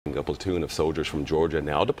A platoon of soldiers from Georgia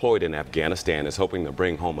now deployed in Afghanistan is hoping to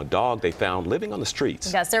bring home a dog they found living on the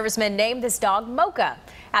streets. Yeah, servicemen named this dog Mocha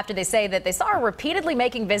after they say that they saw her repeatedly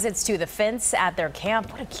making visits to the fence at their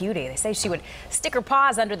camp. What a cutie. They say she would stick her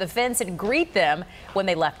paws under the fence and greet them when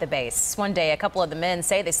they left the base. One day, a couple of the men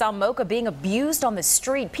say they saw Mocha being abused on the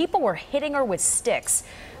street. People were hitting her with sticks.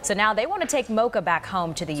 So now they want to take Mocha back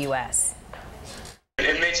home to the U.S.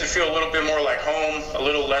 It makes it feel a little bit more like home, a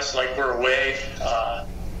little less like we're away.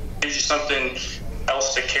 Gives you something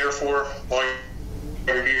else to care for while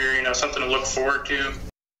you're here, you know, something to look forward to.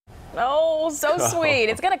 Oh, so sweet.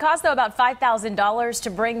 It's going to cost, though, about $5,000 to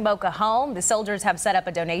bring Mocha home. The soldiers have set up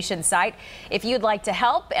a donation site if you'd like to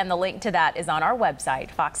help, and the link to that is on our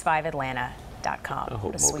website, fox5atlanta.com. I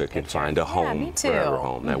hope Mocha can find a home, me too. forever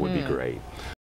home. That would be great.